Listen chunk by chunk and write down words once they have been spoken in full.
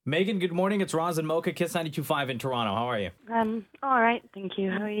Megan, good morning. It's Roz and Mocha, Kiss 92.5 in Toronto. How are you? All right, thank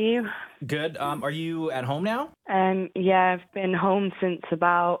you. How are you? Good. Are you at home now? Yeah, I've been home since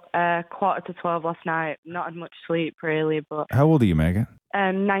about 11:45 last night. Not had much sleep really, but How old are you, Megan?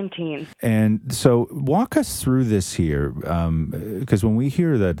 19. And so walk us through this here, because when we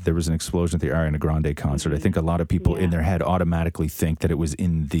hear that there was an explosion at the Ariana Grande concert, I think a lot of people in their head automatically think that it was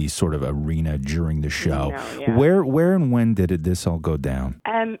in the sort of arena during the show. No, yeah. Where and when did this all go down?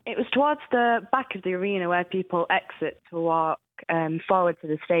 It was towards the back of the arena where people exit to walk forward to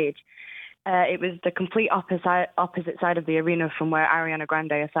the stage. It was the complete opposite side of the arena from where Ariana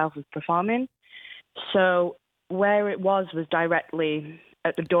Grande herself was performing. So where it was directly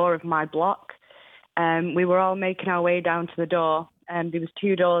at the door of my block. We were all making our way down to the door. There was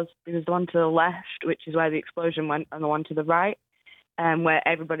two doors. There was the one to the left, which is where the explosion went, and the one to the right, where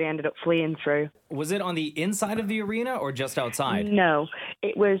everybody ended up fleeing through. Was it on the inside of the arena or just outside? No,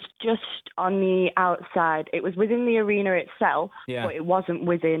 it was just on the outside. It was within the arena itself, but it wasn't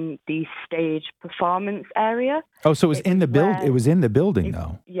within the stage performance area. Oh, so it was in the build. It was in the building,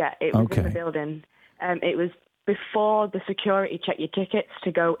 though. Yeah, it was in the building. It was before the security check your tickets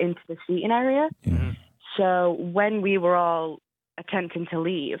to go into the seating area. Mm-hmm. So when we were all attempting to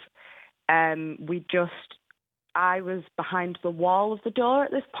leave, I was behind the wall of the door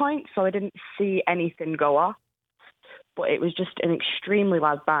at this point, so I didn't see anything go off. But it was just an extremely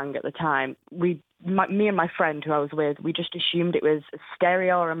loud bang at the time. Me and my friend who I was with, we just assumed it was a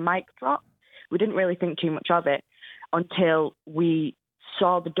stereo or a mic drop. We didn't really think too much of it until we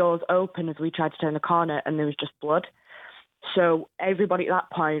saw the doors open as we tried to turn the corner, and there was just blood. So everybody at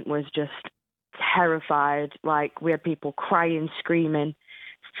that point was just terrified. Like, we had people crying, screaming,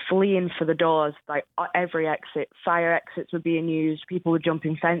 fleeing for the doors. Like, every exit, fire exits were being used. People were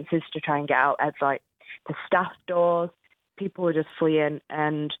jumping fences to try and get out at like the staff doors. People were just fleeing.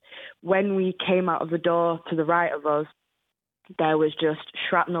 And when we came out of the door to the right of us, there was just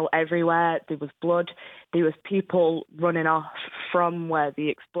shrapnel everywhere. There was blood. There was people running off from where the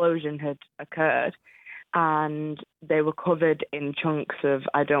explosion had occurred, and they were covered in chunks of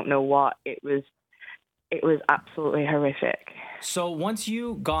I don't know what. It was absolutely horrific. So once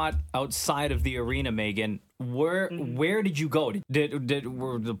you got outside of the arena, Megan, where did you go?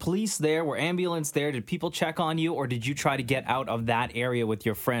 Were the police there? Were ambulance there? Did people check on you, or did you try to get out of that area with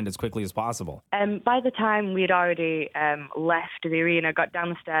your friend as quickly as possible? By the time we'd already left the arena, got down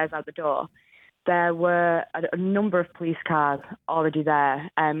the stairs out the door, there were a number of police cars already there.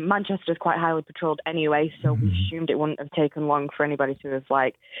 Manchester's quite highly patrolled anyway, so we assumed it wouldn't have taken long for anybody to have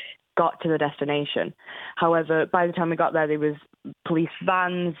got to the destination. However, by the time we got there was police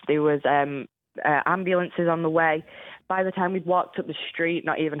vans, there was ambulances on the way. By the time we'd walked up the street,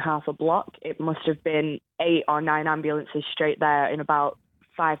 not even half a block, it must have been 8 or 9 ambulances straight there in about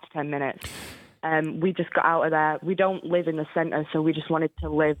 5 to 10 minutes. We just got out of there. We don't live in the centre, so we just wanted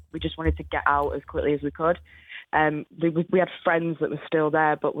to get out as quickly as we could. We had friends that were still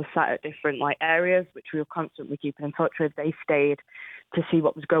there, but were sat at different areas, which we were constantly keeping in touch with. They stayed to see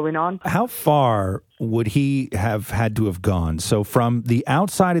what was going on. How far would he have had to have gone? So from the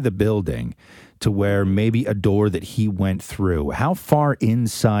outside of the building to where maybe a door that he went through, how far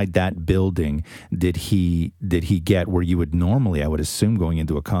inside that building did he get where you would normally, I would assume going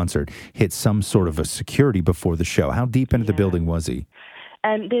into a concert, hit some sort of a security before the show? How deep into the building was he?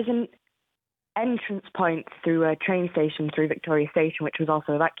 There's an entrance point through a train station, through Victoria Station, which was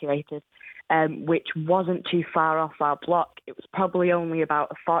also evacuated, which wasn't too far off our block. It was probably only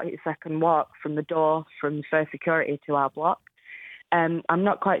about a 40-second walk from the door from first security to our block. I'm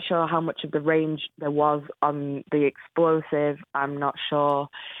not quite sure how much of the range there was on the explosive. I'm not sure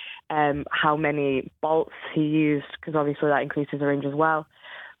how many bolts he used, because obviously that increases the range as well.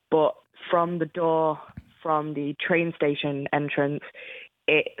 But from the door, from the train station entrance,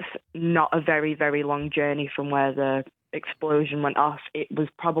 it's not a very, very long journey from where the explosion went off. It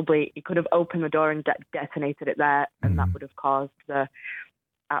could have opened the door and detonated it there, and that would have caused the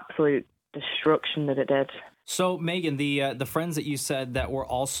absolute destruction that it did. So, Megan, the friends that you said that were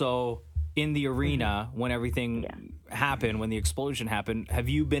also in the arena when everything happened, when the explosion happened, have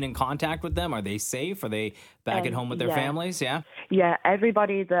you been in contact with them? Are they safe? Are they back at home with their families? Yeah? Yeah,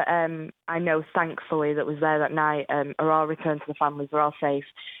 everybody that I know, thankfully, that was there that night are all returned to the families. They're all safe.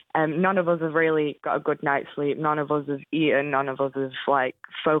 None of us have really got a good night's sleep. None of us have eaten. None of us have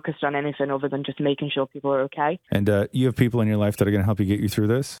focused on anything other than just making sure people are okay. And you have people in your life that are going to help you get you through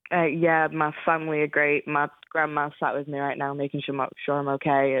this? Yeah, my family are great. My grandma sat with me right now, making sure I'm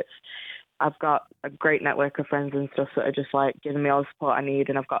okay. I've got a great network of friends and stuff that are just giving me all the support I need,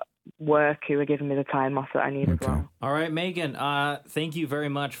 and I've got work who were giving me the time off that I need as well. All right, Megan, thank you very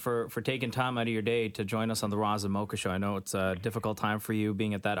much for taking time out of your day to join us on the Roz and Mocha Show. I know it's a difficult time for you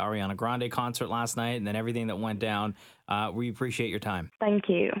being at that Ariana Grande concert last night and then everything that went down. We appreciate your time. Thank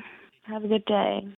you. Have a good day.